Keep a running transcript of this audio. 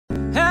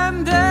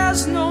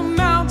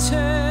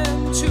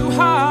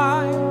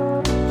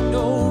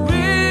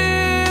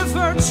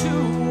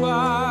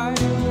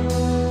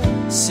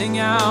sing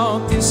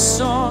out this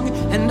song,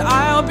 and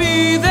I'll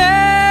be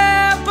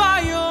there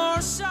by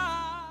your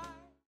side.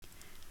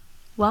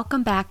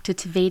 Welcome back to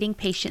Tveiting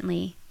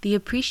Patiently, the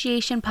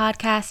appreciation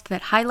podcast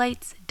that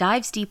highlights,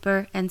 dives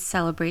deeper, and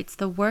celebrates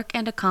the work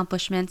and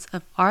accomplishments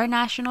of our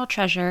national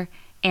treasure,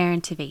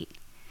 Aaron Tveit.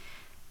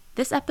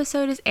 This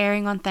episode is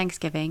airing on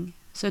Thanksgiving,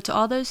 so to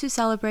all those who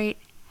celebrate,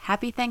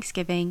 happy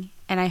Thanksgiving,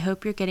 and I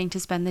hope you're getting to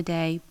spend the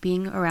day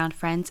being around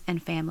friends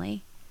and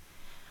family.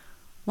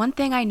 One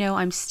thing I know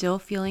I'm still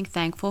feeling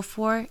thankful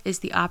for is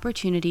the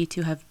opportunity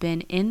to have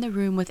been in the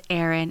room with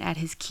Aaron at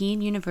his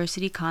Kean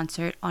University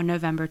concert on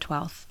November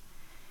 12th.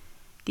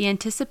 The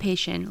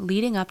anticipation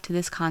leading up to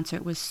this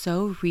concert was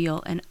so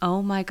real, and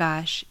oh my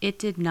gosh, it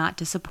did not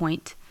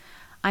disappoint.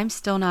 I'm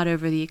still not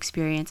over the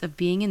experience of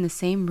being in the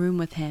same room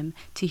with him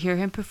to hear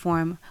him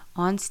perform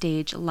on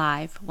stage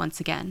live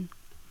once again.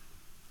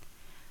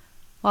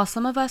 While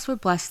some of us were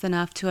blessed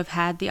enough to have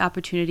had the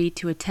opportunity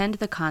to attend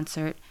the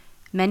concert,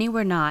 many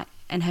were not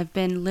and have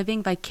been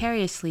living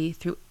vicariously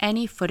through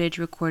any footage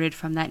recorded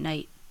from that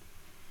night.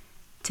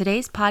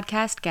 Today's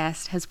podcast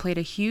guest has played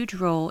a huge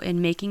role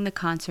in making the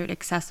concert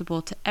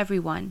accessible to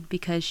everyone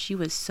because she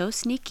was so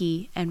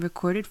sneaky and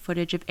recorded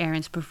footage of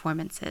Aaron's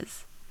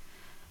performances.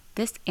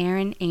 This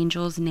Aaron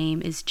Angel's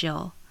name is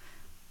Jill,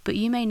 but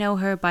you may know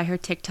her by her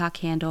TikTok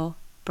handle,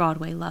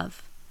 Broadway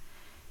Love.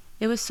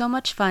 It was so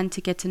much fun to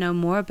get to know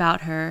more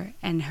about her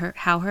and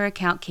how her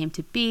account came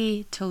to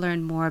be, to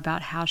learn more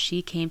about how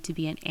she came to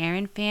be an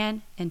Aaron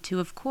fan, and to,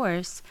 of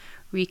course,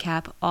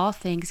 recap all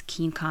things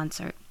Kean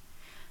concert.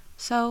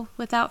 So,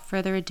 without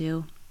further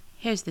ado,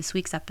 here's this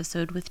week's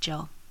episode with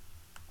Jill.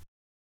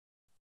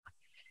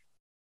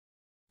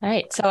 All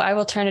right, so I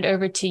will turn it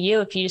over to you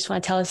if you just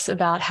want to tell us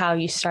about how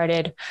you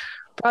started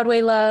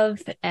Broadway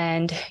Love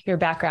and your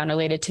background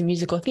related to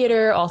musical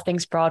theater, all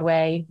things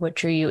Broadway, what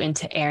drew you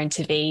into Aaron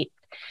Tveit.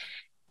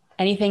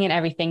 Anything and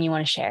everything you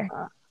want to share.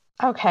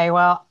 Okay,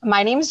 well,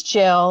 my name's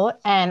Jill,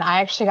 and I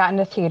actually got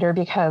into theater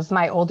because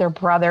my older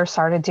brother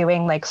started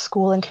doing like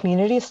school and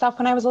community stuff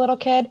when I was a little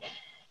kid.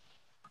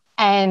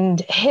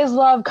 And his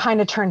love kind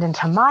of turned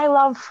into my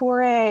love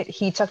for it.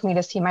 He took me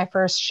to see my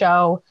first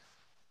show.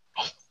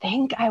 I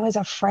think I was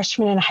a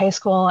freshman in high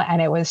school,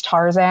 and it was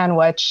Tarzan,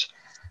 which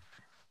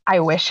I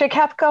wish it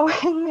kept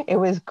going. It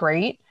was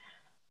great.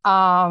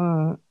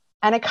 And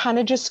it kind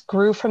of just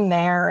grew from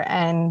there.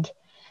 And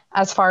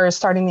as far as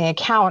starting the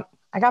account,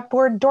 I got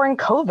bored during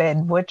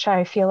COVID, which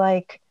I feel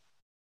like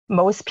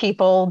most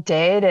people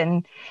did.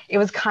 And it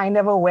was kind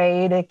of a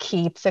way to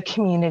keep the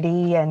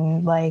community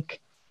and like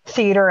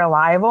theater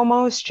alive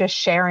almost, just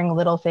sharing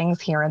little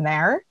things here and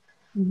there.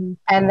 Mm-hmm.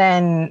 And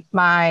then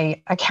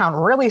my account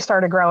really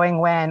started growing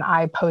when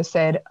I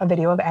posted a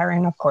video of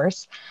Aaron, of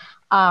course,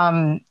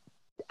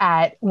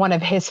 at one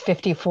of his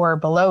 54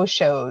 Below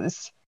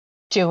shows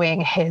doing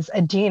his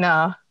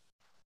Adina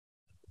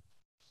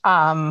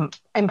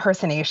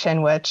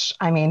impersonation, which,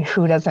 I mean,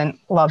 who doesn't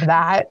love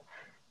that?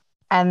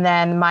 And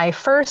then my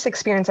first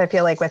experience, I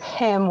feel like, with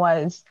him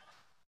was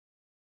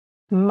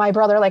my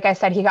brother. Like I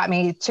said, he got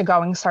me to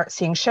go and start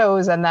seeing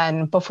shows. And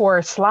then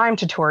before slime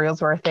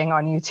tutorials were a thing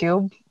on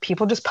YouTube,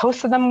 people just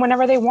posted them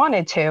whenever they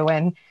wanted to.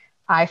 And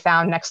I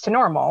found Next to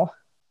Normal,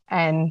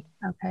 and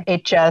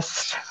It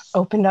just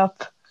opened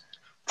up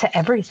to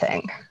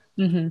everything.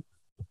 Mm-hmm.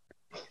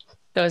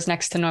 So it was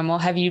Next to Normal.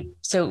 Have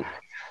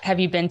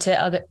you been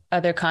to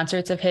other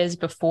concerts of his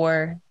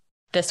before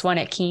this one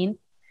at Kean?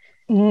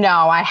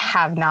 No, I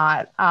have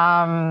not.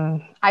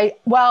 I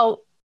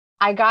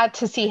got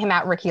to see him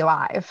at Ricky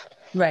Live,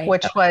 right,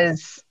 which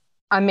was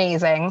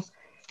amazing.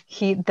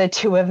 The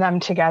two of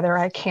them together,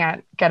 I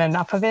can't get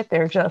enough of it.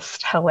 They're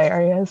just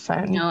hilarious.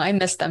 And no, I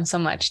miss them so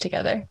much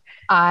together.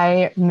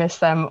 I miss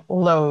them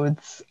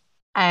loads.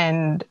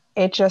 And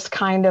it just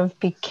kind of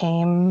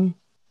became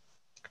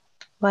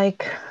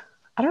like,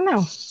 I don't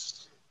know.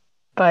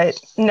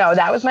 But no,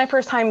 that was my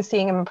first time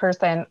seeing him in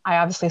person. I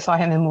obviously saw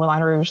him in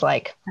Moulin Rouge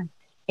like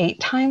 8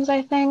 times,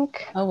 I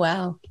think. Oh,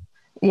 wow.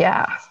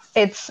 Yeah,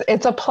 it's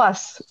a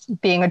plus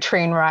being a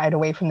train ride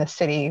away from the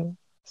city.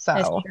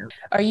 So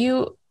are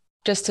you,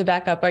 just to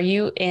back up, are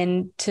you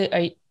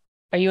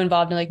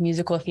involved in like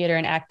musical theater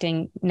and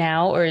acting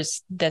now, or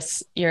is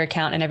this your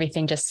account and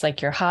everything just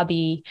like your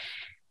hobby?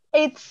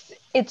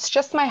 It's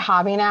just my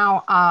hobby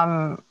now.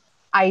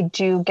 I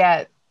do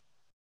get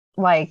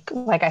like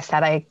I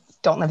said, I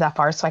don't live that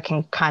far, so I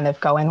can kind of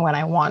go in when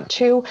I want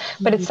to,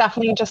 but it's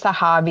definitely just a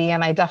hobby.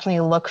 And I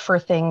definitely look for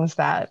things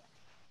that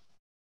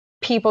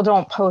people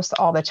don't post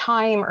all the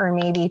time, or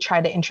maybe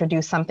try to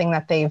introduce something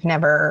that they've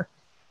never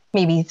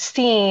maybe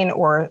seen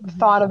or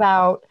thought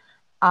about.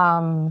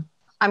 I'm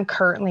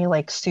currently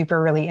like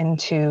super really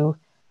into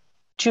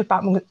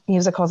jukebox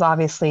musicals,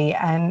 obviously,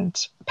 and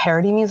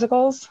parody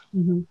musicals.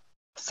 Mm-hmm.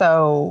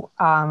 So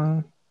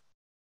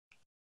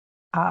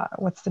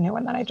what's the new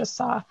one that I just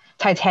saw?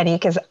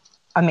 Titanic is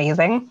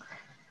amazing.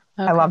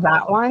 Okay. I love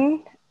that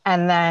one.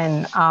 And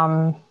then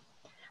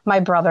my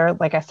brother,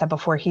 like I said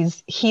before,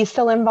 he's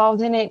still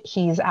involved in it.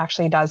 He's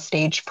actually does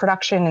stage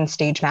production and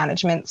stage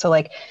management. So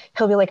like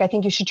he'll be like, I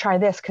think you should try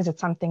this because it's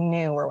something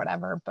new or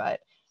whatever. But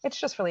it's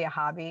just really a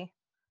hobby.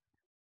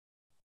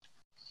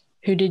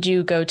 Who did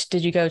you go to?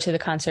 Did you go to the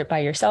concert by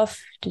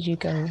yourself? Did you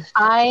go?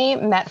 I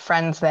met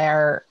friends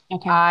there.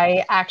 Okay.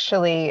 I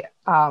actually,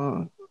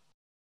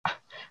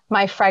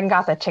 my friend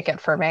got the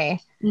ticket for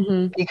me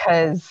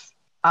because,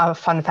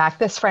 fun fact,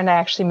 this friend I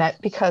actually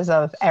met because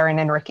of Aaron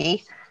and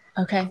Ricky.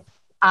 Okay.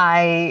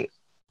 I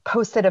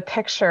posted a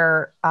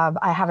picture of,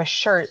 I have a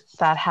shirt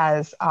that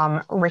has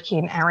Ricky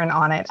and Aaron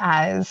on it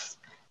as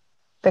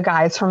the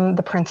guys from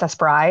The Princess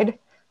Bride.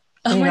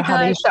 Oh And you my know how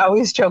they gosh. used to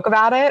always joke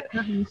about it?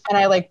 Mhm. And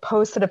I like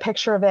posted a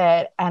picture of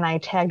it and I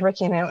tagged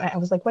Ricky in it. And I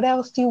was like, what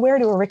else do you wear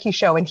to a Ricky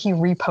show? And he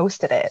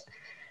reposted it.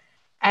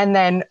 And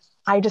then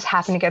I just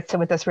happened to get to sit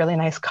with this really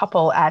nice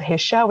couple at his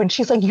show. And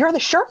she's like, you're the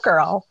shirt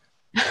girl.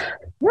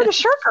 You're the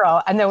shirt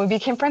girl. And then we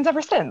became friends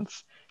ever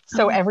since.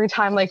 So every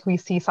time like we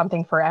see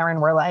something for Aaron,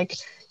 we're like,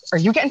 are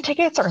you getting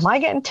tickets or am I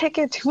getting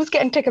tickets? Who's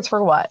getting tickets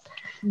for what?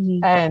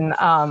 And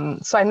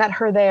so I met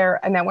her there.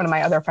 I met one of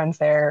my other friends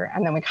there.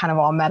 And then we kind of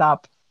all met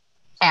up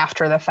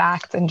after the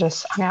fact and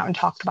just hung out and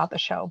talked about the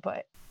show.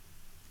 But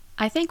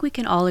I think we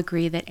can all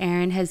agree that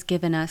Aaron has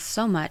given us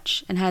so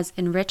much and has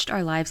enriched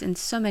our lives in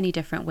so many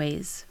different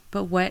ways.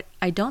 But what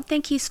I don't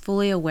think he's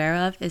fully aware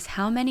of is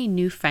how many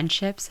new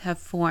friendships have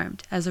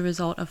formed as a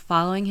result of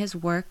following his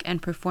work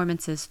and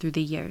performances through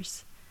the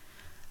years.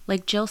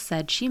 Like Jill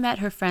said, she met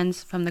her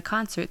friends from the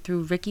concert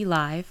through Ricky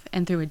Live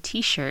and through a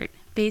t-shirt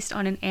based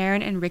on an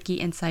Aaron and Ricky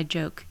inside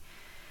joke.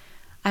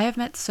 I have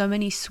met so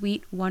many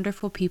sweet,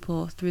 wonderful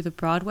people through the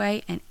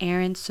Broadway and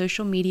Aaron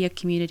social media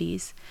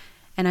communities,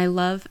 and I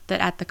love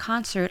that at the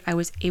concert I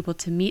was able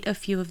to meet a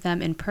few of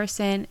them in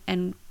person,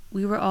 and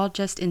we were all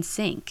just in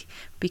sync,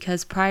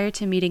 because prior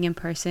to meeting in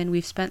person,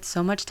 we've spent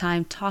so much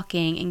time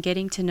talking and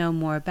getting to know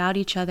more about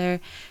each other,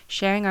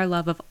 sharing our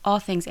love of all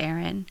things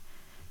Aaron.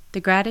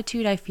 The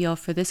gratitude I feel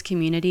for this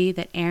community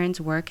that Aaron's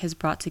work has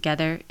brought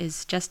together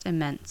is just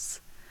immense.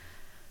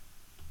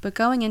 But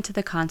going into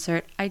the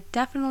concert, I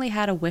definitely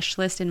had a wish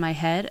list in my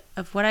head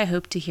of what I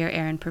hoped to hear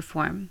Aaron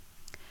perform,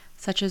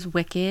 such as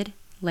Wicked,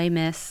 Les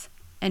Mis,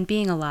 and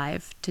Being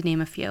Alive, to name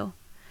a few.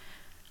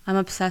 I'm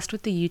obsessed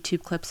with the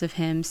YouTube clips of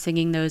him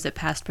singing those at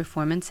past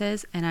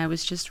performances, and I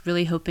was just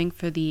really hoping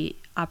for the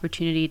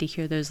opportunity to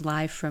hear those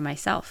live for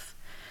myself.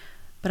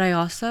 But I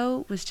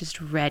also was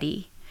just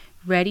ready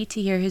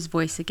to hear his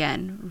voice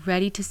again,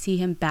 ready to see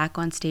him back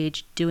on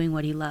stage doing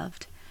what he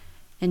loved.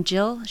 And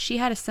Jill, she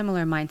had a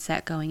similar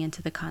mindset going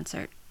into the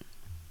concert.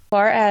 As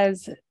far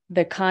as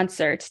the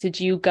concerts, did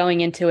you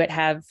going into it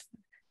have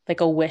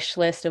like a wish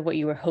list of what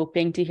you were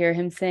hoping to hear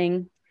him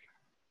sing?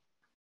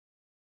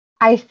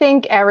 I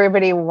think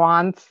everybody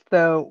wants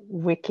the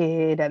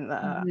Wicked and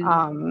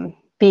the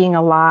Being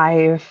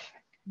Alive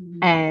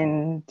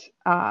and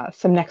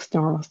some Next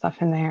Normal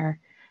stuff in there.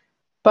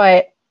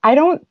 But I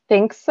don't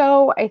think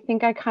so. I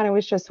think I kind of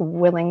was just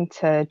willing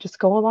to just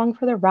go along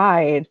for the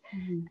ride.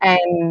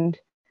 And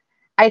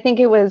I think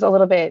it was a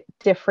little bit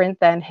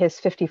different than his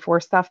 54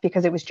 stuff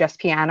because it was just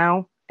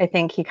piano. I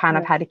think he kind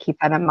of had to keep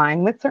that in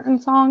mind with certain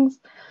songs,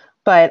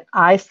 but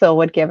I still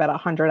would give it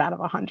 100 out of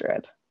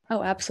 100.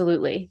 Oh,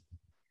 absolutely.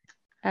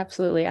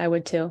 Absolutely. I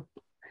would too.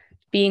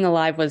 Being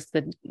Alive was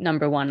the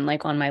number one,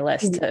 like on my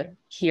list to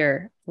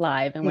hear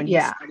live. And when he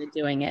started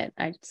doing it,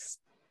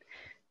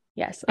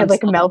 yes. It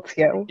like melts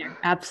you.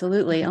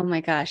 Absolutely. Oh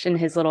my gosh. And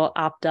his little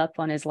opt up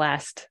on his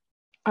last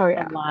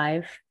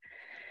live.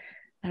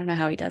 I don't know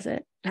how he does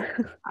it.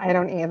 I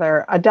don't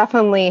either. A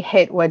definitely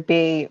hit would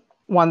be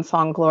One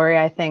Song Glory.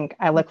 I think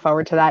I look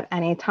forward to that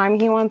anytime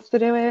he wants to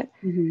do it.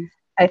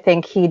 I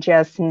think he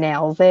just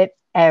nails it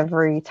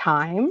every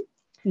time.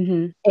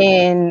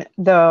 In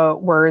the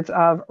words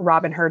of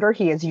Robin Herder,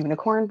 he has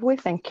unicorn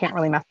voice and can't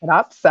really mess it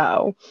up.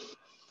 So,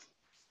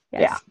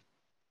 yeah.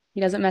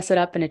 He doesn't mess it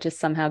up and it just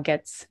somehow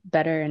gets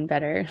better and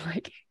better,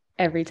 like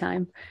every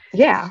time.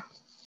 Yeah.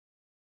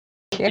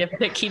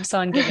 It keeps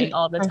on giving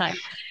all the time.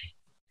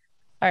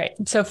 All right.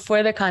 So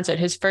for the concert,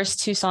 his first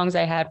two songs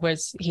I had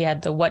was he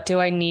had the What Do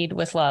I Need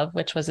with Love,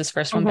 which was his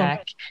first one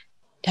back.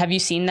 Have you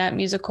seen that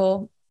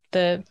musical?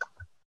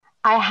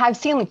 I have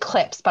seen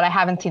clips, but I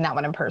haven't seen that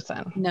one in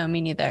person. No,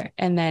 me neither.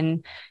 And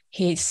then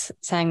he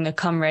sang the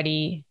Come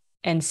Ready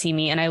and See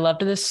Me. And I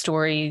loved the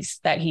stories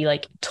that he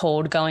like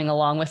told going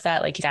along with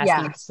that. Like he's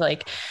asking us to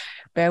like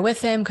bear with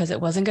him because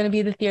it wasn't going to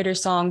be the theater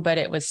song, but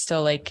it was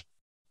still like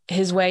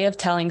his way of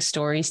telling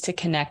stories to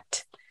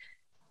connect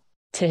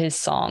to his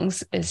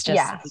songs is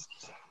just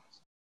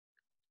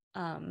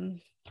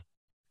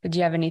did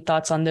you have any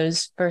thoughts on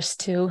those first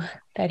two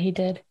that he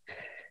did?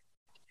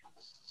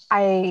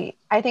 I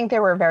think they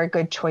were very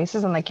good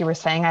choices, and like you were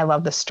saying, I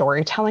love the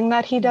storytelling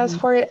that he does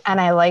for it,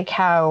 and I like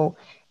how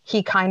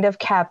he kind of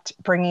kept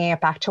bringing it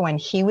back to when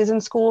he was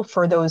in school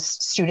for those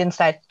students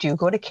that do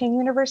go to Kean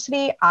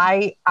University.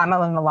 I'm an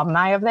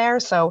alumni of there,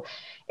 so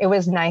it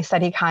was nice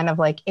that he kind of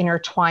like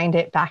intertwined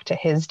it back to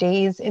his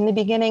days in the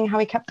beginning, how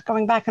he kept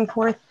going back and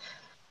forth.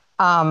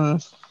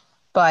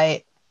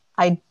 But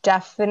I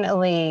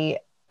definitely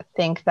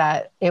think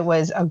that it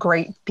was a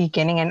great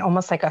beginning and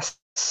almost like a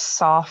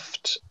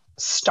soft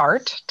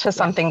start to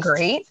something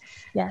great.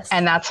 Yes.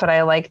 And that's what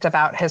I liked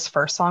about his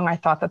first song. I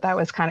thought that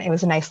was it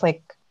was a nice,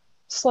 like,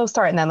 slow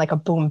start and then like a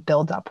boom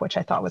build up, which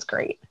I thought was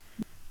great.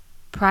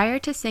 Prior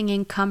to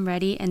singing Come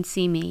Ready and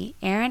See Me,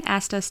 Aaron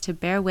asked us to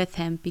bear with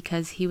him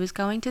because he was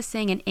going to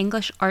sing an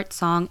English art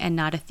song and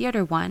not a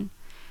theater one.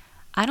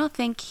 I don't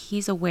think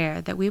he's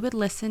aware that we would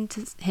listen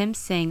to him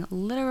sing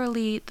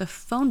literally the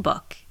phone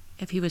book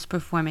if he was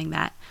performing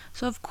that,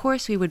 so of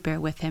course we would bear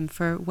with him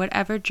for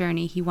whatever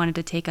journey he wanted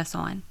to take us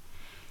on.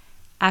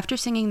 After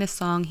singing this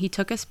song, he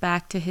took us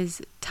back to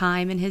his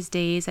time in his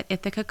days at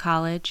Ithaca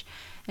College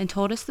and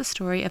told us the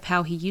story of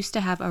how he used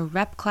to have a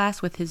rep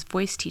class with his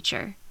voice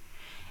teacher.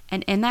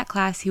 And in that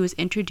class, he was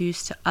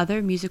introduced to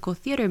other musical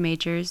theater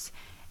majors,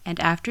 and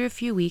after a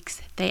few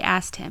weeks, they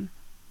asked him,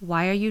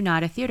 "Why are you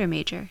not a theater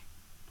major?"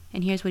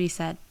 And here's what he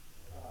said.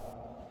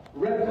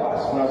 Rep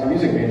class when I was a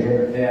music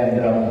major,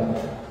 and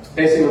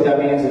basically what that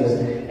means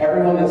is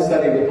everyone that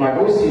studied with my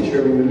voice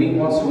teacher, we would meet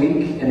once a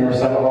week in a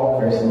recital hall,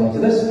 very similar to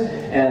this,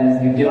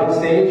 and you'd get on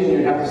stage and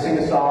you'd have to sing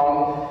a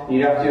song,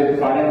 you'd have to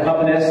find an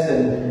accompanist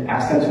and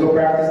ask them to go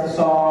practice the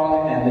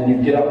song, and then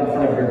you'd get up in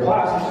front of your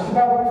class, which is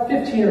about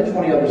 15 or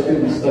 20 other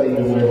students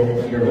studying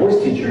with your voice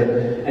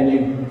teacher, and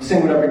you'd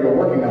sing whatever you were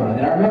working on.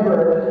 And I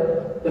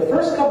remember the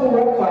first couple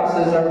rep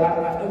classes,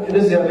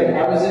 this is the other thing,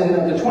 I was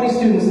in the 20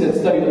 students that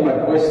studied with my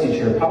voice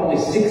teacher, probably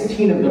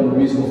 16 of them were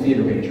musical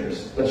theater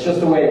majors. That's just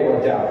the way it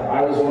worked out.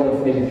 I was one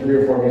of maybe 3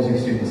 or 4 music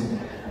students.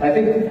 And I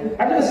think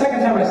after the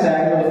second time I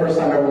sang, or the first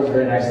time everyone was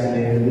very nice to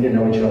me, and we didn't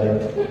know each other.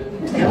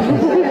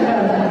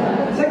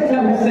 The second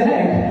time I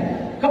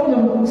sang, a couple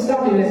of them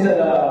stopped me and they said,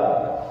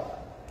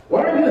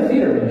 "Why aren't you a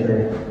theater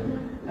major?"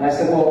 And I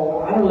said,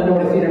 "Well, I don't really know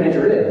what a theater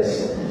major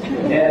is."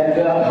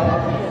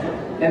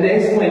 And they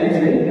explained it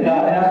to me. And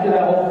after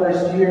that whole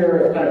first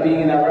year of kind of being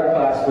in that rep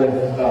class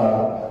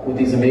with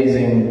these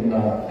amazing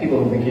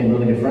people who became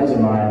really good friends of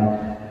mine,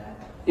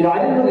 I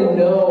didn't really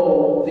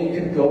know that you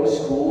could go to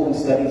school and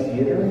study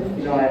theater.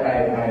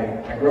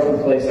 I grew up in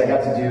a place I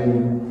got to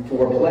do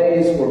 4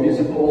 plays, 4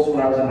 musicals when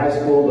I was in high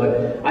school,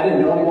 but I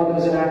didn't know anyone that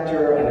was an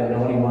actor. I didn't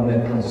know anyone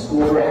that went to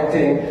school for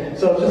acting.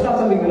 So it's just not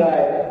something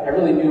that I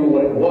really knew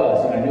what it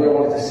was, and I knew I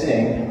wanted to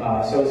sing.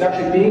 So it was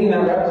actually being in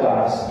that rep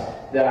class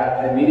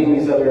and meeting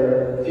these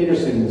other theater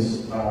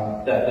students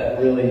that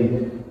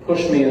really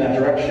pushed me in that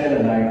direction,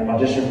 and I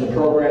auditioned for the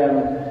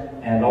program,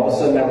 and all of a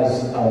sudden I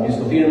was a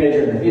musical theater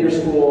major in the theater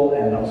school,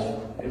 and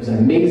it was an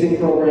amazing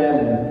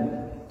program,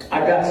 and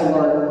I got to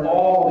learn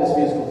all this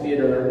musical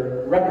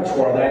theater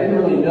repertoire that I didn't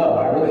really know.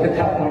 I really, at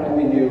that point,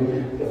 only knew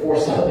the four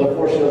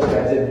shows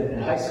that I did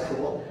in high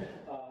school.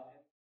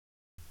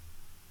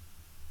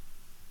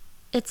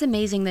 It's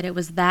amazing that it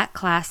was that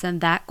class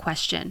and that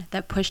question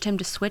that pushed him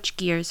to switch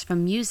gears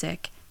from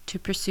music to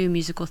pursue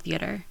musical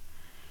theater.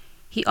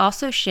 He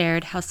also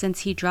shared how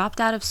since he dropped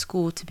out of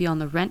school to be on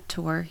the Rent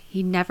tour,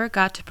 he never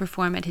got to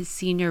perform at his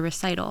senior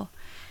recital.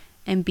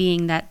 And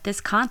being that this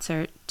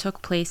concert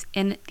took place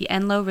in the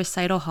Enloe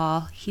Recital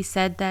Hall, he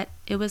said that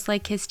it was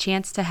like his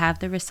chance to have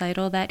the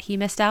recital that he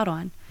missed out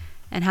on,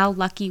 and how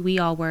lucky we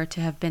all were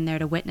to have been there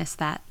to witness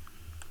that.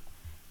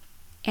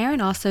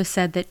 Aaron also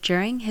said that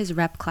during his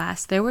rep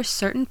class, there were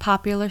certain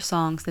popular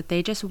songs that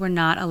they just were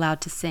not allowed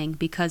to sing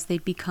because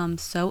they'd become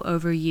so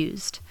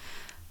overused.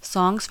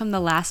 Songs from the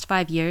last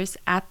 5 years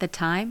at the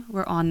time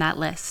were on that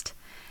list.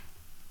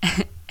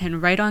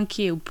 And right on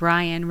cue,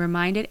 Brian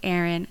reminded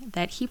Aaron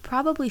that he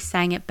probably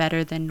sang it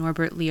better than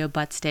Norbert Leo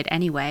Butz did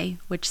anyway,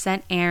 which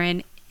sent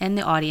Aaron and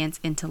the audience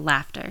into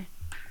laughter.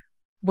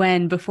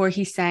 Before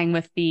he sang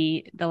with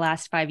the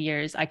last 5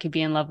 years, I Could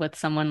Be in Love with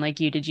Someone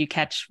Like You, did you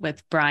catch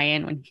with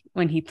Brian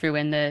when he threw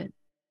in the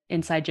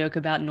inside joke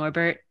about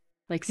Norbert,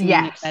 like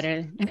singing it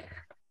better?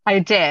 I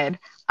did,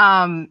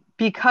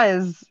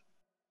 because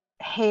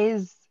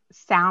his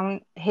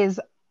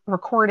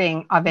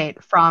recording of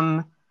it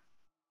from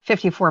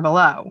 54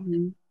 Below,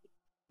 Mm-hmm.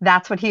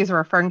 That's what he's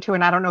referring to.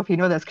 And I don't know if you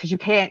know this, because you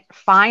can't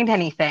find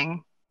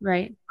anything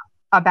Right.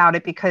 about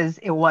it because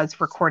it was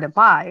recorded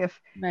live.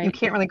 Right. You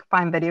can't really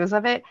find videos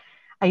of it.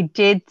 I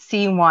did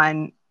see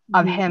one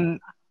of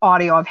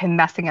audio of him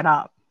messing it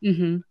up.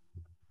 Mm-hmm.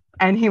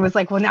 And he was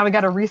like, well, now we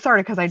got to restart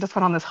it because I just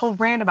went on this whole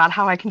rant about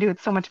how I can do it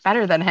so much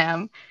better than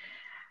him.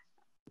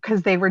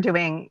 Because they were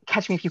doing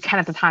Catch Me If You Can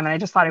at the time. And I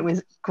just thought it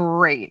was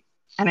great.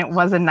 And it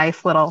was a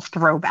nice little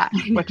throwback,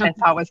 which I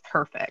thought was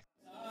perfect.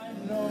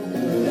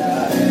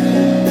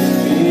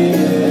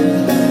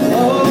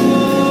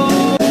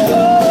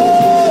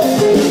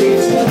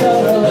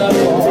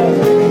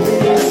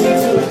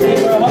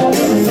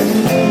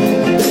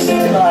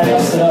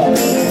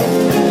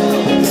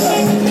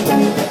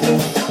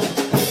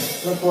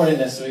 Recording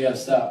this, so we gotta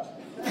stop.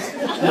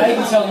 Now you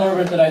can tell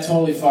Norbert that I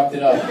totally fucked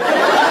it up.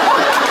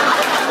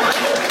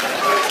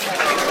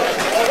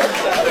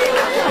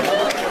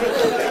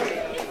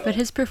 But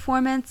his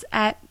performance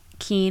at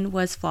Kean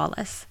was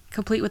flawless,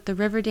 complete with the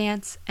river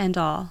dance and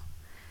all.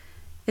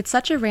 It's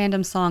such a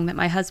random song that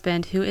my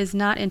husband, who is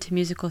not into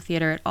musical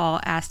theater at all,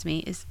 asked me,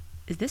 is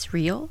this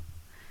real?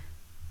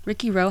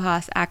 Ricky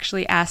Rojas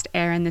actually asked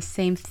Aaron the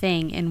same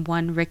thing in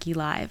one Ricky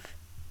Live.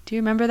 Do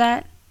you remember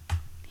that?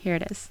 Here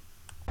it is.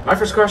 My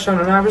first crush on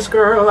an Irish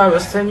girl, I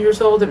was 10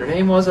 years old and her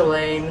name was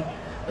Elaine.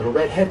 Little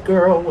redhead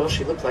girl, well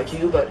she looked like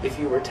you, but if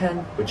you were 10,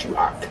 which you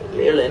are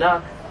clearly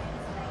not.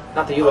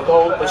 Not that you look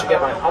old, but you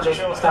get my... I'll just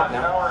stop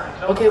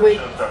now. Okay, wait.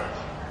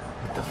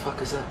 What the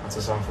fuck is that? That's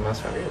a song from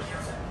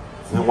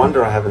S5. No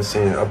wonder I haven't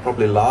seen it. I'll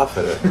probably laugh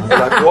at it. I'll be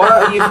like, what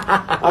are you...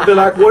 I'll be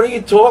like, what are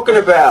you talking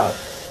about?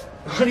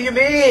 What do you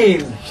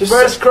mean?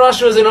 First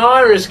crush was an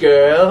Irish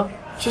girl.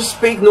 Just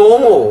speak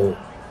normal.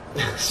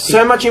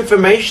 So much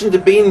information to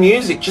be in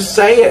music. Just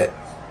say it.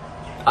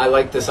 I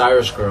like this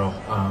Irish girl,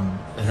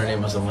 and her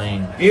name was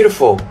Elaine.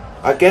 Beautiful.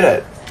 I get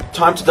it.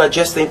 Time to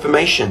digest the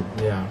information.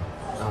 Yeah.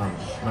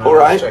 When All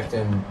right. I checked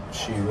in,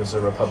 she was a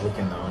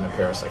Republican, though, and a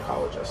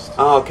parapsychologist.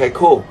 Oh, okay,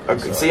 cool.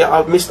 See,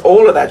 I've missed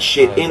all of that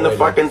shit in the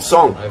fucking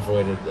song. I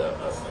avoided the...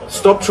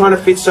 Stop trying to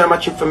fit so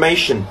much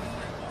information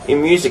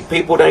in music.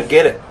 People don't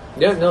get it.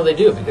 Yeah, no, they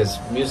do, because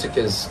music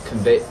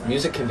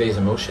conveys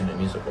emotion in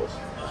musicals.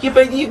 Yeah,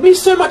 but you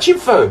missed so much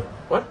info.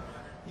 What?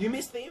 You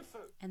missed the info.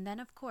 And then,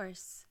 of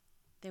course,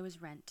 there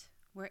was Rent,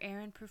 where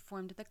Aaron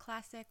performed the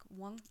classic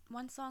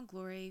one-song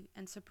glory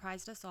and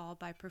surprised us all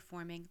by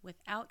performing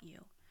Without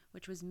You,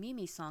 which was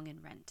Mimi's song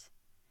in Rent.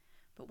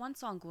 But One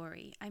Song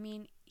Glory, I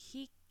mean,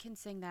 he can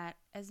sing that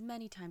as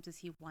many times as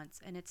he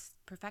wants, and it's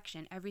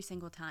perfection every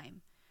single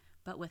time.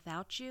 But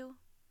Without You,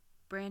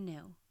 brand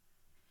new.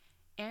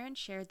 Aaron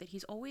shared that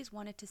he's always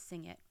wanted to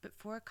sing it, but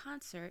for a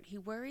concert, he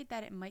worried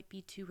that it might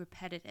be too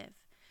repetitive.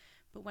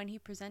 But when he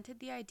presented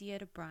the idea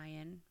to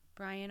Brian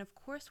of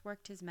course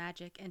worked his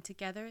magic, and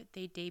together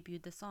they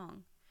debuted the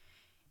song.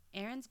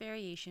 Aaron's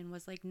variation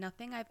was like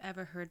nothing I've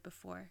ever heard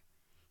before.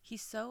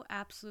 He's so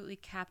absolutely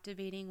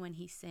captivating when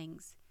he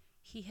sings.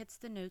 He hits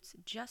the notes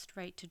just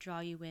right to draw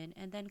you in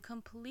and then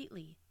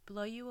completely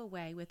blow you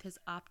away with his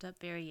opt-up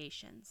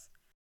variations.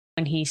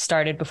 When he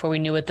started, before we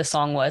knew what the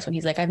song was, when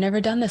he's like, I've never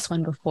done this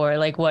one before,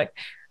 like what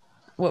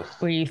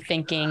were you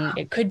thinking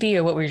it could be,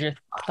 or what were your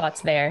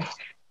thoughts there?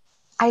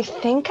 I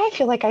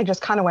feel like I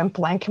just kind of went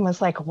blank and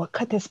was like, what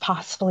could this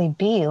possibly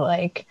be?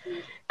 Like,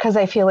 because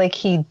I feel like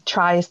he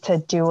tries to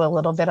do a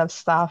little bit of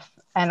stuff,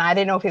 and I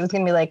didn't know if it was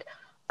going to be like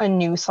a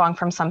new song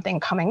from something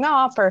coming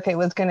up, or if it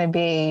was going to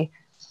be,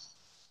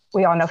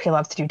 we all know he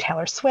loves to do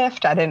Taylor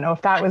Swift. I didn't know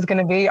if that was going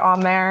to be on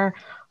there,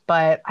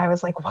 but I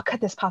was like, what could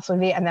this possibly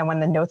be? And then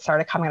when the notes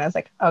started coming, I was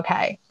like,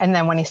 okay. And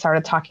then when he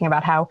started talking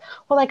about how,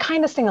 well, I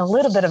kind of sing a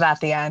little bit of at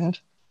the end,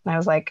 and I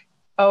was like,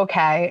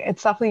 okay,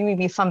 it's definitely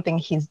maybe something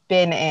he's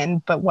been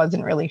in, but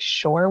wasn't really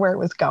sure where it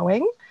was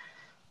going.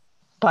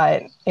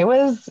 But it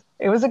was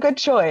a good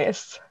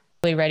choice.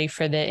 Really ready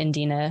for the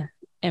Indina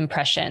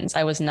impressions.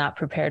 I was not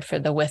prepared for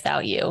the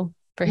Without You,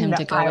 for him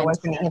to go I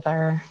wasn't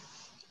either.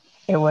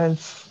 It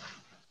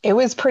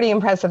was pretty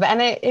impressive,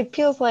 and it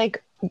feels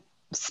like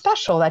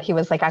special that he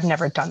was like, I've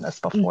never done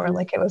this before. Mm-hmm.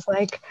 Like, it was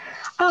like,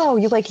 oh,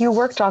 you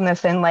worked on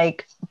this, and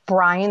like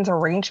Brian's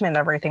arrangement,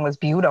 everything was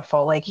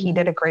beautiful. Like, he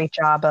did a great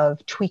job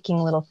of tweaking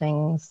little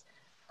things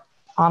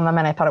on them,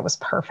 and I thought it was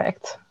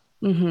perfect.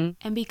 Mm-hmm.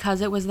 And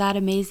because it was that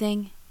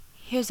amazing,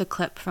 here's a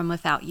clip from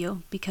Without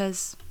You,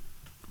 because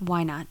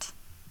why not?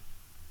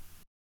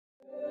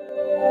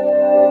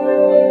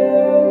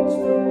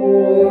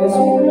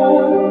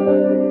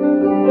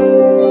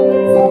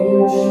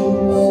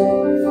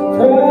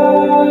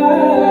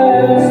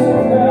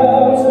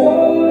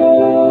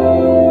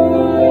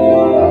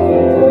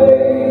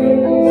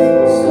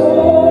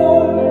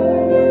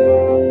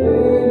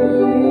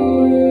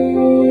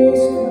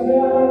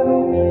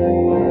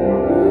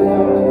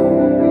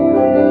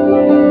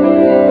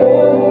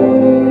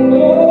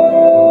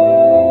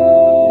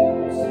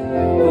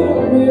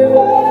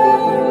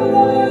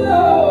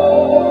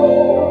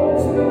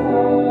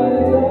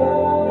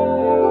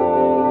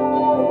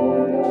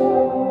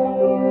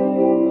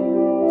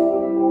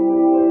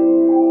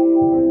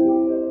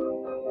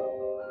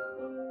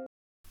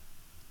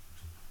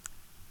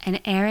 And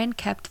Aaron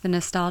kept the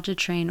nostalgia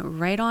train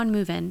right on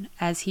moving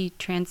as he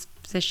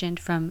transitioned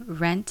from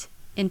Rent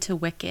into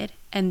Wicked,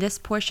 and this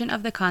portion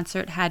of the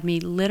concert had me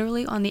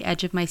literally on the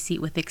edge of my seat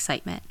with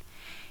excitement.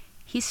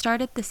 He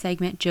started the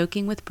segment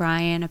joking with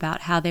Brian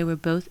about how they were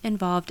both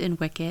involved in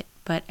Wicked,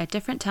 but at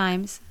different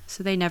times,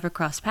 so they never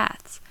crossed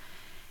paths.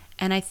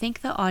 And I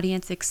think the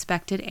audience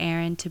expected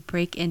Aaron to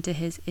break into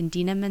his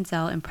Idina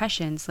Menzel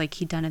impressions like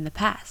he'd done in the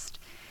past.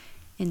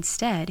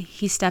 Instead,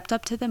 he stepped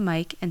up to the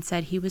mic and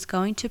said he was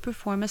going to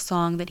perform a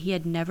song that he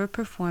had never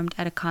performed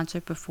at a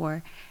concert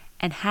before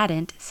and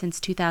hadn't since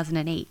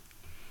 2008.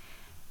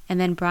 And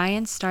then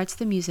Brian starts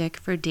the music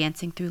for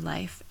Dancing Through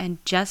Life,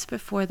 and just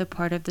before the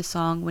part of the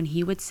song when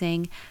he would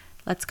sing,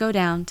 Let's Go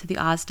Down to the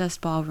Ozdust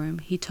Ballroom,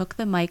 he took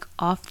the mic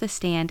off the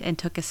stand and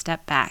took a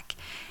step back.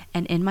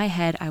 And in my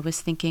head, I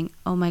was thinking,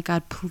 oh my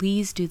God,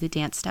 please do the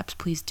dance steps,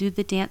 please do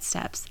the dance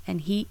steps.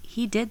 And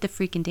he did the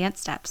freaking dance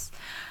steps.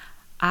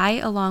 I,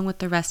 along with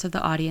the rest of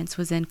the audience,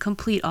 was in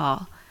complete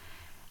awe.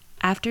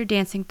 After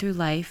Dancing Through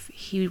Life,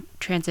 he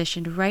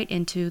transitioned right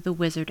into The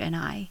Wizard and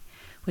I,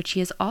 which he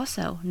has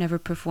also never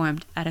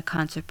performed at a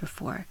concert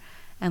before,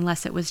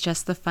 unless it was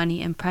just the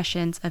funny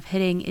impressions of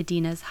hitting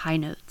Idina's high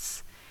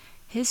notes.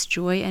 His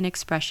joy and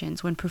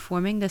expressions when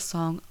performing this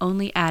song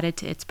only added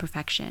to its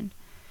perfection.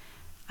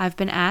 I've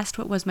been asked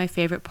what was my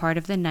favorite part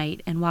of the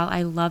night, and while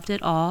I loved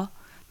it all,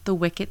 the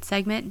Wicked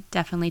segment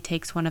definitely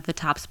takes one of the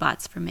top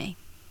spots for me.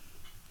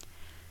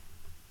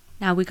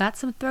 Now, we got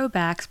some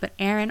throwbacks, but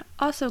Aaron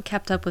also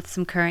kept up with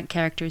some current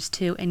characters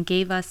too and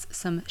gave us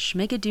some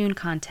Schmigadoon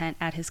content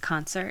at his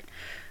concert.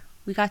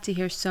 We got to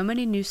hear so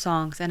many new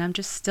songs, and I'm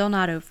just still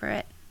not over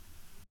it.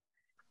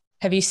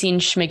 Have you seen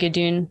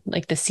Schmigadoon,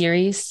 like the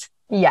series?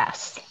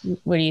 Yes.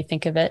 What do you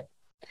think of it?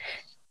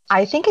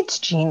 I think it's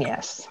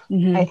genius.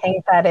 Mm-hmm. I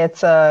think that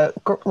it's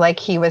like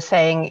he was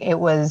saying, it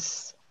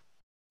was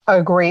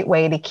a great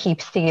way to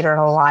keep theater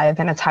alive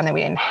in a time that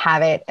we didn't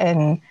have it.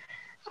 And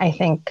I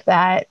think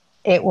that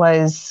it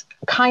was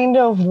kind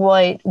of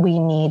what we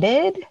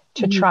needed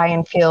to try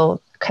and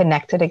feel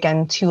connected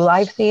again to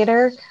live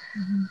theater.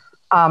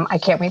 I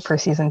can't wait for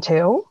season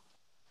 2.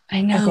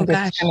 I know, I think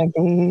gosh. it's going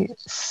to be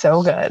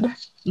so good.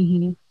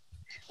 Mm-hmm.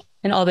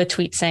 And all the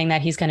tweets saying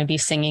that he's going to be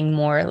singing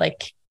more,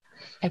 like,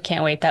 I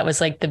can't wait. That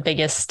was like the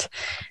biggest,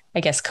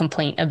 I guess,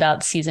 complaint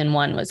about season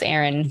 1 was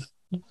Aaron.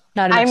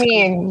 Not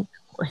an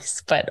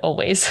voice, but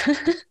always.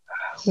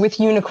 With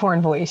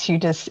unicorn voice, you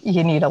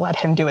need to let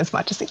him do as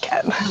much as he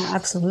can. Oh,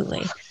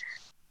 absolutely.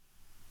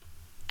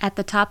 At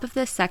the top of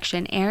this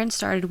section, Aaron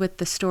started with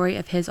the story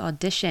of his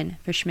audition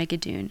for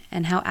Schmigadoon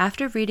and how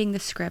after reading the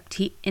script,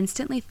 he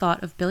instantly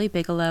thought of Billy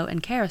Bigelow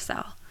and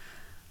Carousel.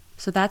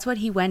 So that's what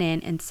he went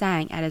in and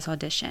sang at his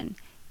audition.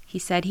 He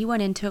said he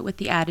went into it with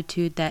the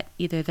attitude that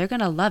either they're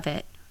going to love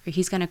it or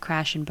he's going to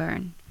crash and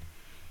burn.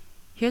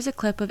 Here's a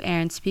clip of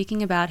Aaron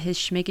speaking about his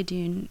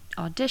Schmigadoon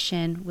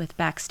audition with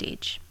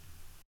Backstage.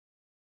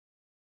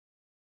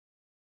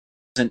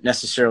 Wasn't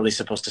necessarily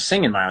supposed to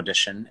sing in my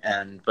audition,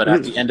 but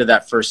at the end of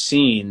that first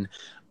scene,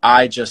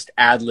 I just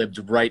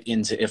ad-libbed right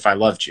into If I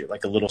Loved You,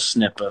 like a little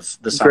snip of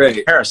the song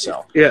of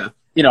Carousel. Yeah.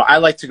 You know, I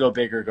like to go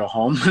big or go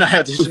home when I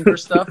audition for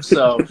stuff.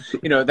 So,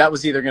 you know, that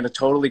was either going to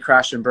totally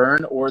crash and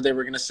burn or they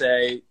were going to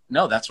say,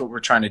 no, that's what we're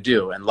trying to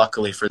do. And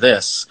luckily for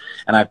this,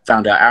 and I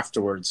found out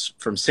afterwards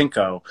from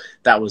Cinco,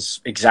 that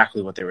was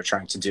exactly what they were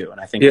trying to do.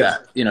 And I think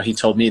that, you know, he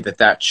told me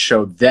that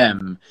showed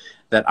them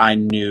that I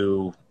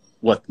knew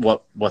what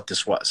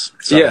this was.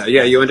 So, yeah,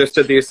 you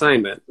understood the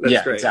assignment.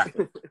 That's great.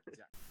 Exactly.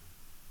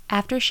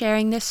 After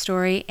sharing this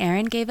story,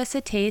 Aaron gave us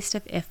a taste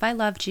of If I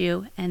Loved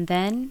You, and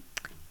then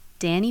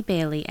Danny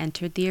Bailey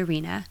entered the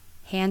arena,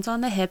 hands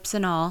on the hips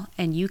and all,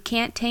 and You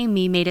Can't Tame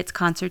Me made its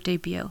concert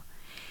debut.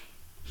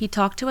 He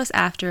talked to us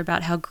after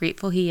about how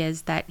grateful he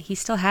is that he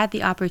still had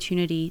the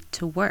opportunity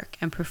to work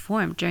and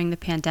perform during the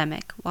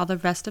pandemic while the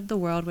rest of the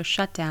world was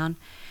shut down,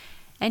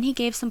 and he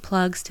gave some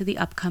plugs to the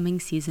upcoming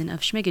season of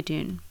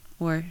Schmigadoon,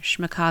 or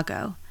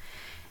Schmicago.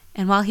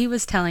 And while he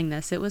was telling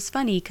this, it was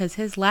funny because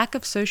his lack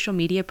of social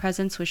media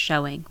presence was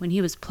showing when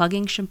he was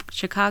plugging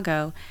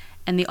Chicago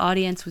and the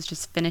audience was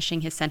just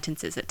finishing his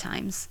sentences at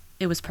times.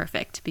 It was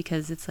perfect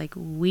because it's like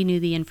we knew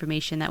the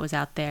information that was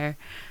out there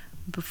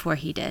before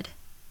he did.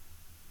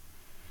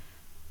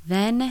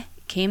 Then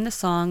came the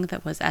song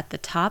that was at the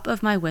top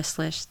of my wish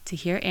list to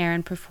hear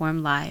Aaron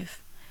perform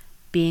live,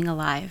 Being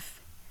Alive.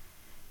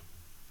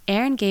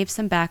 Aaron gave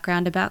some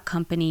background about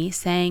Company,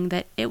 saying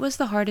that it was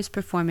the hardest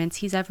performance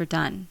he's ever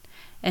done,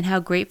 and how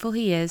grateful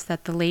he is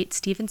that the late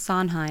Stephen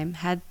Sondheim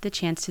had the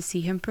chance to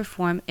see him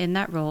perform in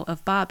that role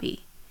of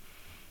Bobby.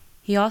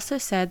 He also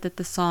said that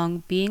the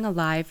song Being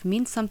Alive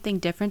means something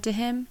different to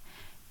him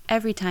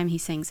every time he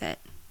sings it.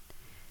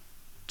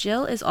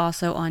 Jill is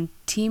also on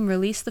Team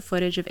Release the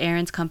Footage of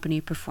Aaron's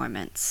Company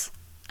performance.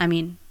 I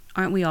mean,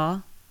 aren't we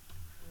all?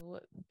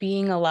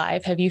 Being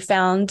Alive, have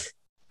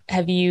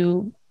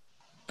you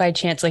by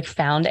chance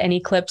found any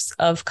clips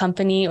of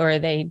Company, or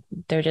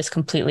they're just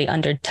completely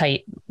under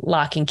tight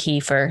lock and key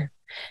for?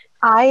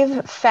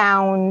 I've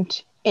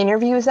found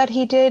interviews that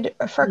he did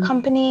for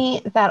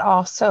Company that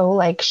also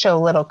show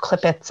little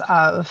clippets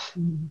of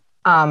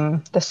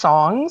the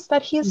songs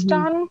that he's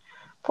done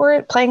for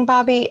it, playing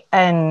Bobby,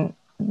 and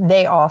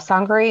they all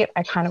sound great.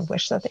 I kind of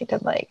wish that they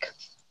did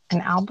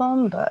an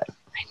album, but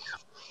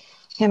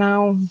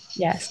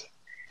yes,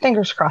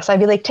 fingers crossed.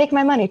 I'd be like, take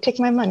my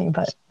money,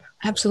 but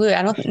absolutely.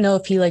 I don't know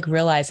if he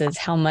realizes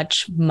how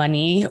much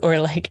money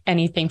or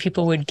anything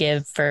people would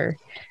give for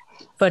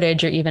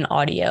footage or even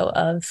audio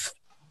of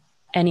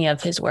any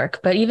of his work.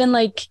 But even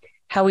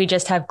how we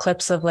just have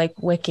clips of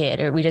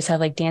Wicked, or we just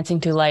have Dancing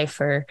Through Life,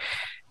 or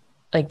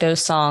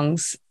those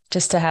songs,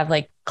 just to have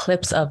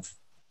clips of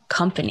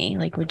Company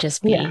would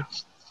just be,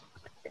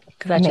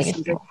 because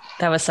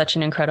that was such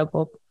an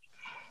incredible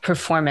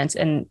performance.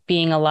 And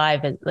Being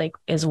Alive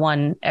is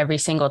one every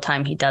single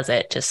time he does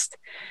it, just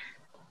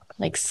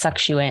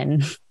sucks you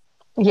in.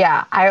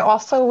 Yeah, I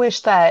also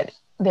wish that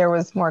there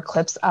was more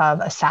clips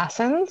of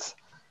Assassins.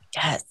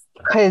 Yes,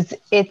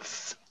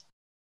 because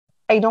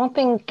I don't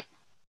think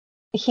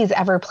he's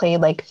ever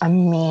played a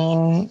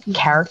mean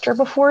character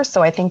before,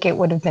 so I think it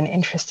would have been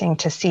interesting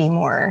to see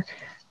more.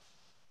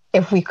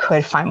 If we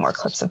could find more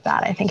clips of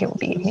that, I think it would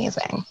be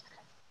amazing.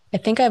 I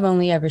think I've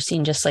only ever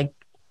seen just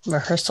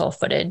rehearsal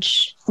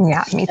footage.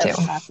 Yeah, me too.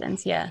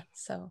 Assassins, yeah.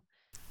 So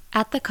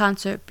At the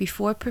concert,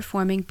 before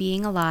performing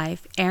Being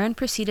Alive, Aaron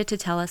proceeded to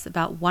tell us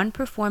about one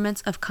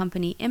performance of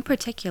Company in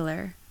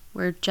particular,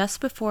 where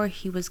just before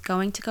he was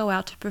going to go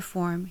out to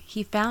perform,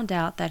 he found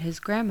out that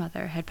his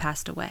grandmother had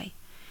passed away.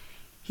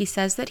 He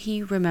says that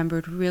he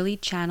remembered really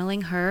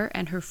channeling her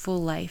and her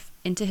full life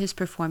into his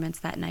performance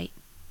that night.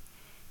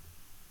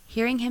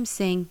 Hearing him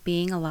sing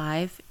Being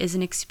Alive is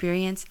an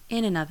experience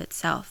in and of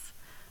itself,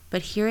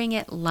 but hearing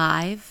it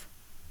live,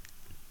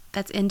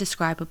 that's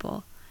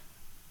indescribable.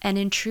 And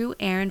in true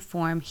Aaron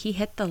form, he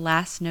hit the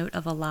last note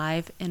of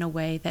Alive in a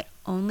way that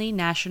only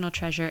national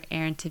treasure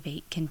Aaron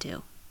Tveit can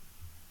do.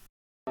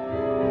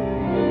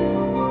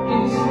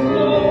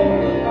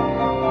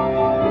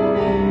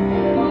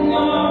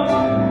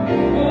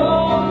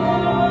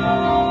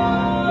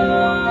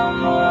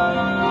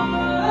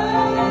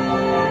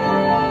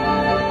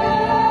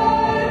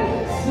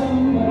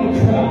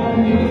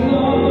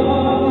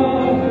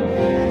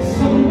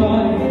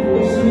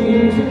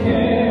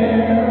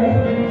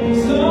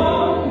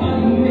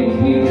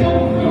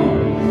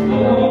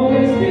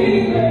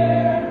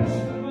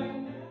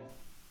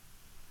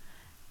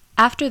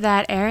 After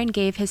that, Aaron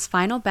gave his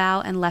final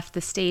bow and left the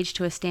stage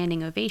to a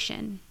standing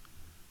ovation.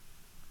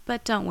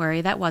 But don't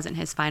worry, that wasn't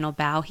his final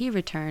bow. He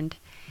returned.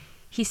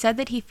 He said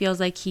that he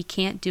feels like he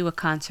can't do a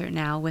concert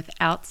now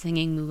without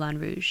singing Moulin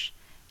Rouge.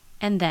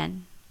 And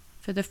then,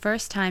 for the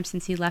first time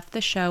since he left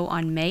the show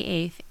on May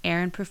 8th,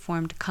 Aaron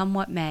performed Come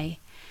What May.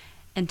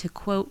 And to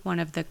quote one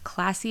of the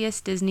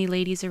classiest Disney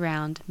ladies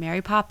around,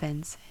 Mary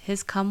Poppins,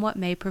 his Come What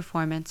May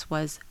performance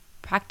was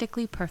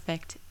practically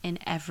perfect in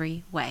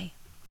every way.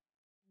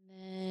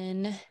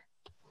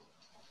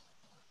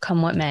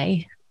 Come What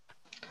May.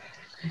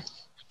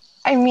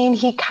 I mean,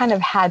 he kind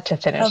of had to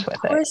finish with it.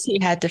 Of course he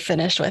had to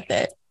finish with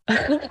it.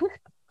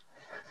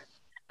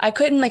 I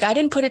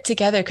didn't put it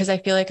together because I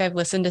feel like I've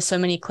listened to so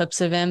many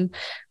clips of him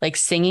like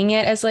singing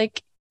it as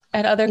like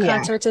at other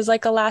concerts as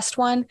like a last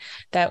one,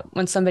 that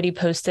when somebody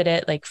posted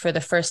it like for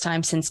the first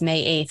time since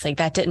May 8th, like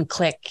that didn't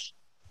click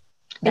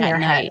that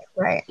night. Head,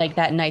 right. Like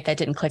that night that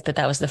didn't click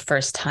that was the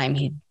first time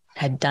he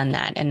had done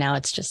that. And now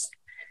it's just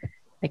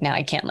like, now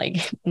I can't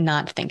like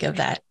not think of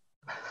that.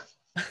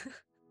 I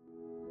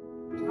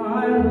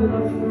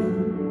love you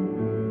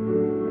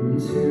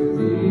until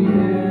the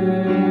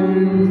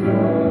end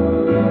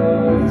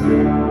of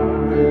time.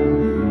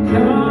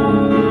 Come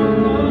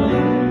what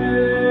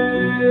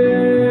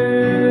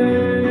may,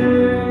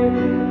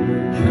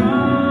 come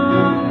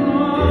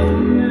what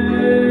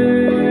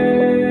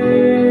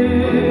may,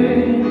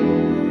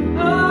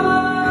 I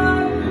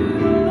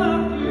will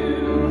love you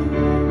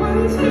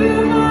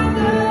until my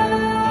dying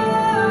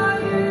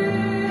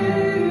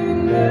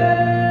day.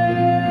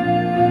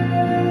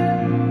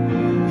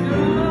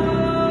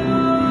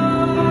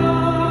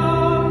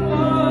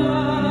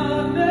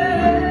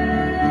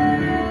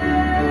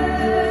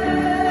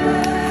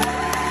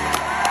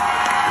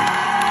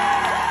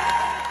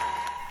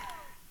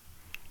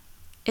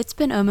 It's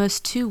been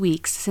almost 2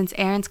 weeks since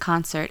Aaron's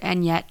concert,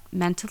 and yet,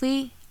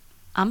 mentally,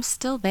 I'm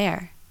still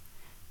there.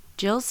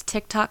 Jill's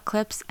TikTok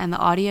clips and the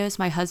audios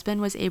my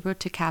husband was able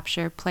to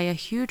capture play a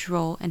huge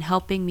role in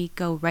helping me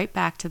go right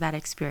back to that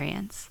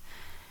experience.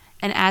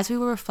 And as we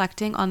were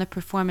reflecting on the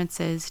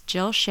performances,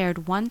 Jill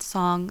shared one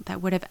song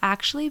that would have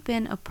actually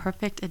been a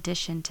perfect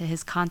addition to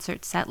his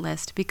concert set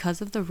list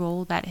because of the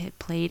role that it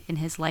played in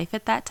his life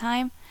at that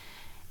time.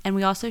 And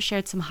we also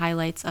shared some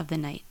highlights of the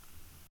night.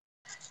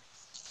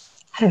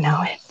 I don't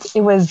know.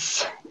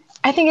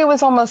 I think it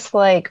was almost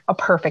like a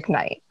perfect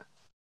night.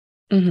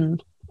 Mm-hmm.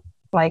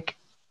 Like,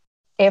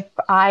 if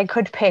I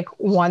could pick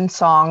one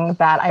song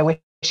that I wish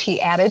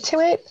he added to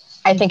it,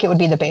 I think it would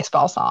be the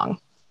baseball song.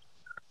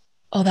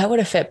 Oh, that would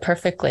have fit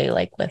perfectly,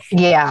 like with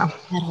that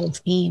whole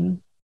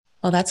theme.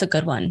 Oh, that's a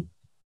good one.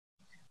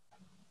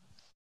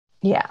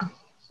 Yeah.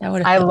 That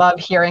would. I love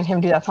hearing him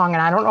do that song,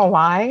 and I don't know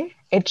why.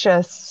 It's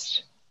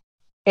just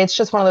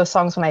one of those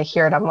songs when I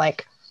hear it, I'm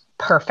like,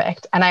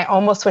 perfect. And I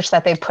almost wish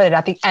that they put it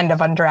at the end of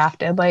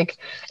Undrafted. Like,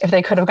 if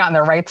they could have gotten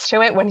the rights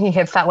to it when he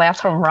hits that last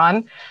home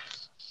run,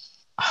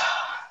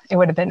 it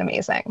would have been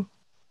amazing.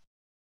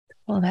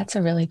 Well, that's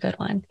a really good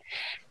one.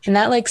 And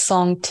that like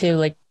song too,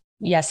 like,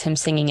 yes, him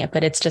singing it,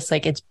 but it's just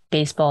like, it's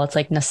baseball. It's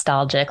like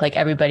nostalgic. Like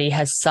everybody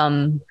has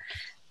some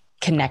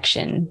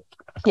connection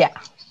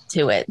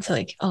to it. So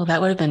like, oh, that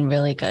would have been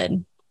really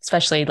good.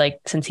 Especially like,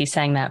 since he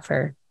sang that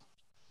for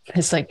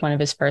his, like one of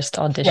his first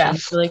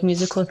auditions for like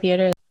musical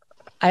theater.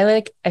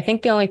 I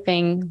think the only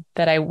thing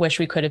that I wish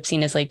we could have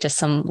seen is like just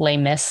some Les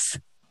Mis,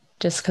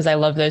 just because I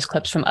love those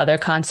clips from other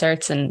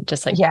concerts and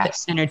just like the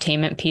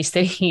entertainment piece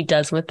that he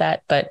does with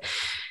that. But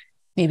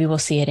maybe we'll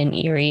see it in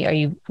Erie. Are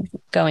you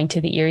going to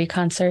the Erie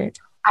concert?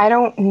 I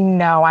don't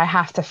know. I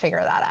have to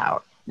figure that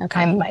out.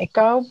 Okay. I might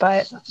go,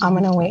 but I'm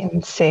going to wait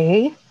and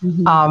see.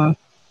 Mm-hmm.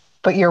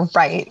 But you're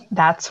right.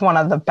 That's one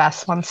of the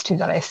best ones too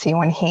that I see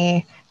when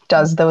he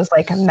does those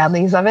like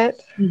medleys of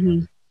it.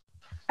 Mm-hmm.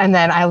 And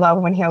then I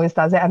love when he always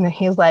does it. And then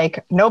he's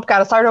like, nope, got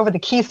to start over. The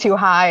key's too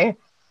high.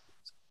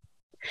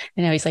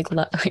 I know he's like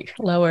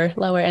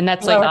lower. And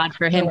that's like odd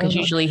for him because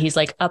usually he's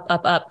like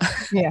up.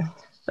 Yeah.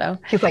 So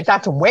he's like,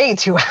 that's way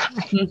too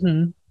high.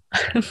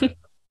 mm-hmm.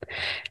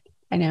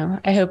 I know.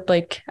 I hope,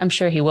 like, I'm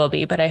sure he will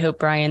be, but I hope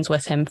Brian's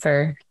with him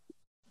for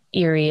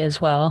Erie as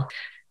well.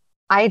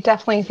 I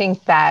definitely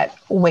think that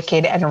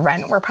Wicked and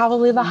Rent were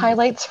probably the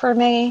highlights for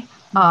me,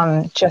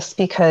 just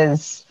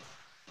because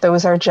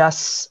those are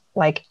just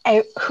like,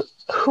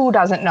 who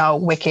doesn't know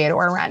Wicked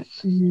or Rent?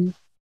 Mm-hmm.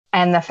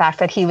 And the fact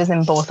that he was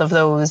in both of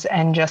those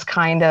and just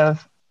kind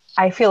of,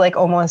 I feel like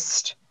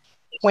almost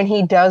when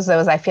he does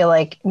those, I feel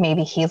like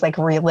maybe he's like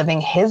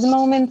reliving his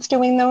moments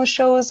doing those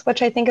shows,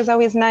 which I think is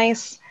always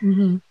nice.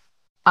 Mm-hmm.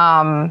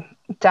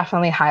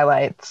 Definitely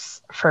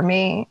highlights for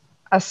me,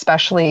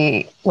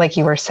 especially like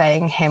you were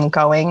saying, him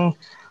going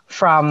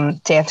from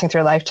Dancing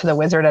Through Life to The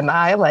Wizard and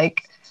I,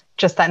 like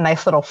just that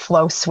nice little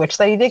flow switch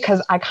that he did.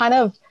 Cause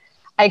I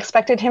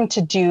expected him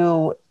to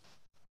do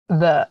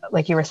the,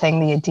 like you were saying,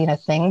 the Adina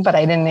thing, but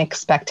I didn't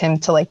expect him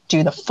to like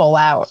do the full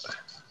out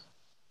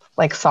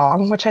like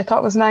song, which I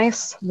thought was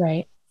nice.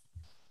 Right.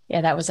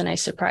 Yeah, that was a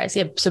nice surprise.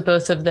 Yeah. So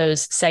both of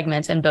those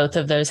segments and both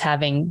of those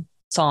having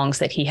songs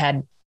that he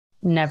had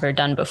never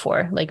done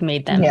before, like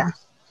made them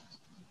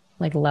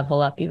like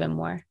level up even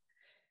more.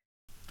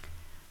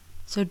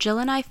 So Jill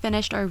and I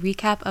finished our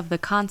recap of the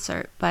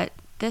concert, but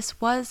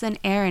this was an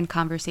Aaron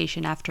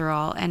conversation after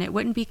all, and it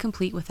wouldn't be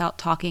complete without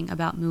talking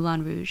about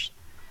Moulin Rouge.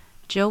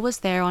 Jill was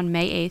there on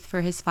May 8th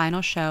for his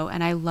final show,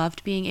 and I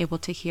loved being able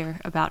to hear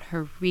about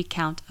her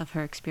recount of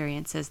her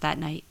experiences that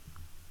night.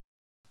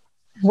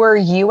 Were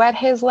you at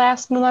his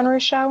last Moulin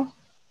Rouge show?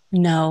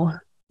 No,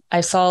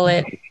 I saw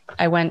it.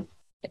 I went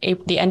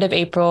the end of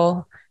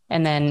April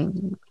and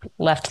then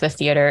left the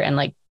theater and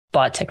like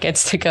bought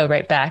tickets to go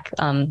right back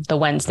the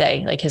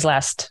Wednesday, like his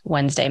last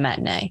Wednesday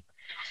matinee.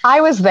 I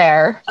was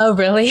there. Oh,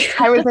 really?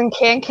 I was in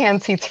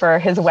Kean seats for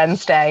his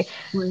Wednesday.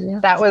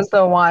 That was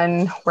the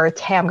one where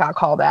Tam got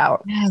called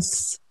out.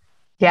 Yes.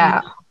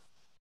 Yeah.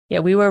 Yeah,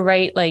 we were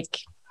right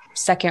like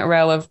second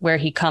row of where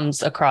he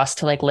comes across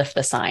to like lift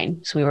the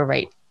sign. So we were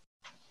right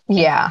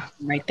there.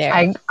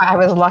 I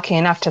was lucky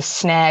enough to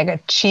snag a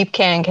cheap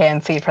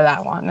Kean seat for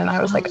that one. And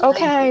I was like,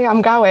 okay,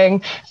 I'm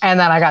going. And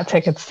then I got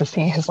tickets to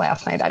see his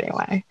last night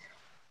anyway.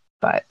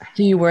 But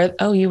you were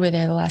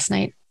there the last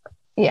night.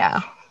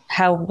 Yeah.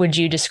 How would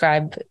you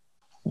describe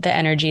the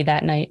energy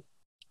that night?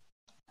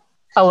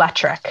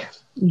 Electric.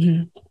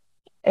 Mm-hmm.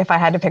 If I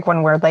had to pick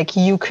one word, like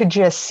you could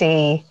just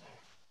see.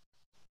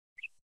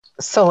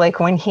 So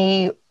like when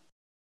he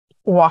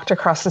walked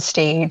across the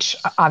stage,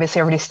 obviously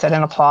everybody stood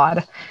and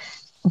applaud.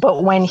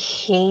 But when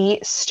he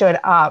stood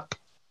up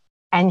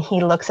and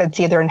he looks at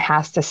Zither and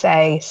has to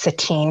say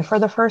Satine for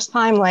the first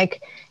time,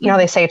 like, you know,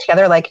 they say it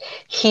together, like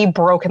he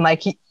broke and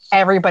like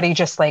everybody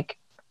just like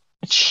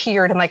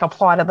cheered and like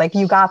applauded, like,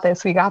 you got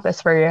this, we got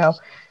this for you,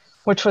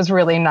 which was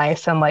really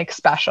nice and like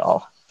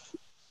special.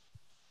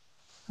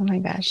 Oh my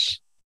gosh.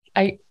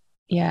 I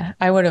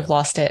would have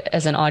lost it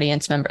as an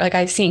audience member. Like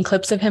I've seen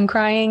clips of him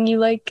crying, you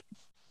like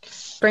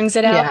brings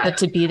it out, but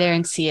to be there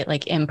and see it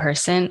like in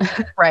person.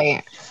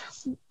 Right.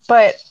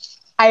 But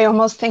I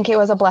almost think it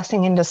was a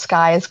blessing in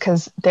disguise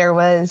because there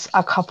was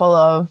a couple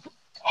of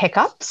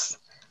hiccups,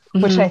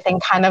 which I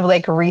think kind of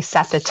like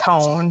reset the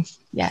tone.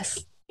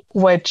 Yes.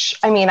 Which,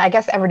 I mean, I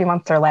guess everybody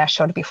wants their last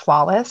show to be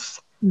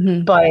flawless,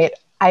 but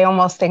I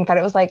almost think that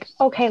it was like,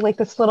 okay, like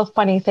this little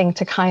funny thing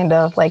to kind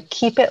of like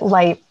keep it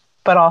light,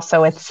 but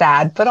also it's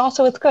sad, but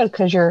also it's good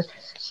because you're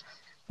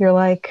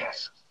like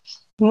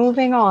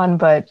moving on,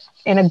 but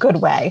in a good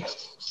way.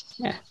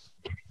 Yeah.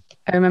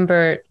 I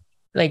remember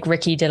like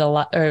Ricky did a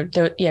lot,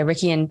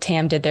 Ricky and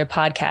Tam did their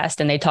podcast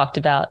and they talked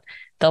about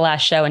the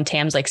last show and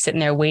Tam's like sitting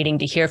there waiting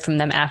to hear from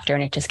them after,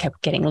 and it just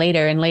kept getting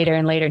later and later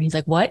and later. And he's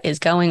like, what is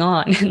going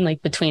on? And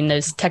like between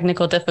those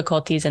technical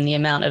difficulties and the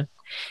amount of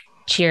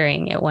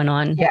cheering, it went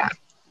on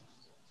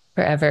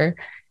forever.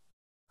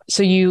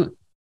 So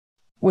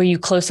were you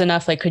close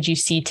enough? Like, could you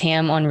see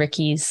Tam on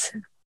Ricky's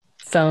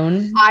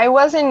phone? I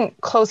wasn't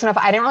close enough.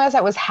 I didn't realize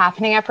that was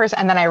happening at first.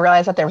 And then I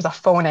realized that there was a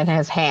phone in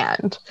his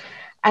hand.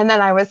 And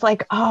then I was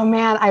like, oh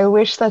man, I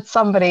wish that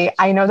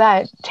I know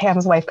that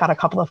Tam's wife got a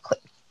couple of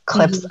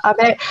clips of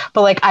it,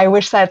 but like, I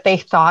wish that they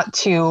thought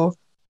to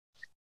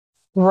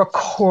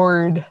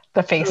record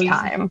the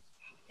FaceTime.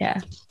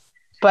 Yeah.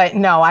 But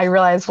no, I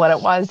realized what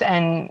it was.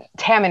 And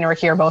Tam and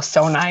Ricky are both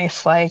so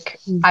nice. Like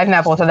I've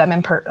met both of them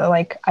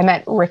I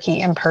met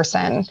Ricky in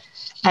person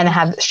and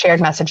have shared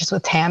messages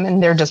with Tam,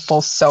 and they're just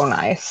both so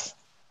nice.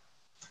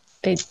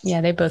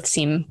 They both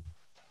seem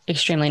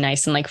extremely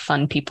nice and like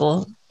fun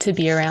people to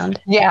be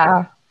around.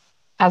 Yeah.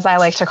 As I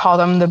like to call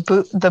them,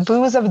 the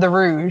booze of the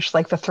Rouge,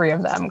 like the three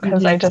of them,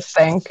 because I just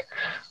think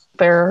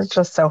they're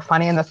just so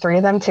funny. And the three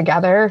of them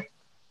together,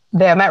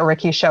 them at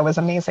Ricky's show was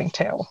amazing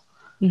too.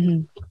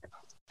 Mm-hmm.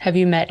 Have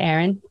you met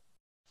Aaron?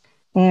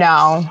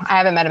 No, I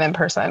haven't met him in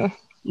person.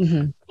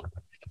 Mm-hmm.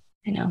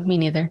 I know, me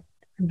neither.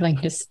 I've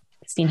like just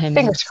seen him.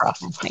 Fingers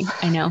crossed.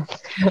 I know.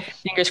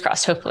 Fingers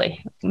crossed,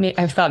 hopefully.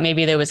 I thought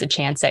maybe there was a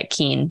chance at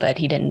Kean, but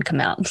he didn't come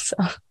out. So.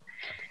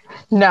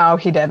 No,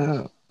 he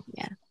didn't.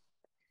 Yeah.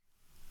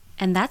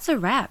 And that's a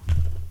wrap.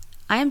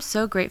 I am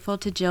so grateful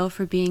to Jill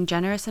for being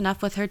generous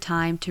enough with her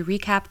time to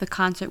recap the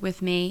concert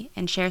with me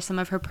and share some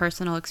of her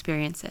personal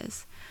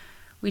experiences.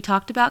 We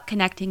talked about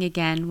connecting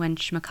again when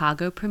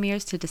Schmicago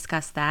premieres to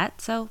discuss that,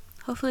 so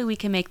hopefully we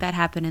can make that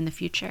happen in the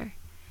future.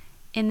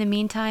 In the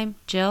meantime,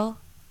 Jill,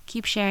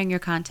 keep sharing your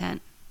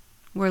content.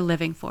 We're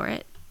living for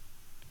it.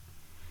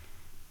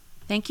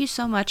 Thank you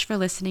so much for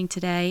listening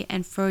today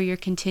and for your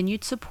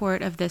continued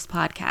support of this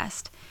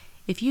podcast.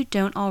 If you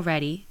don't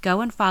already,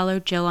 go and follow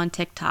Jill on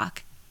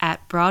TikTok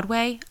at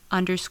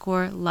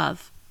Broadway_love,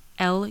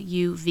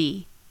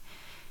 LUV.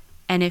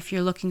 And if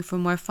you're looking for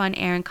more fun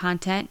Aaron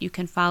content, you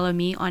can follow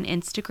me on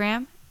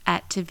Instagram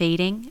at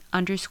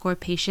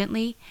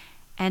Tveiting_patiently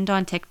and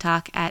on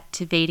TikTok at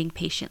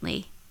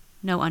Tveitingpatiently,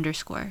 no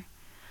underscore.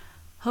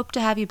 Hope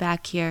to have you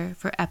back here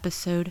for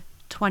episode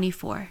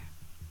 24.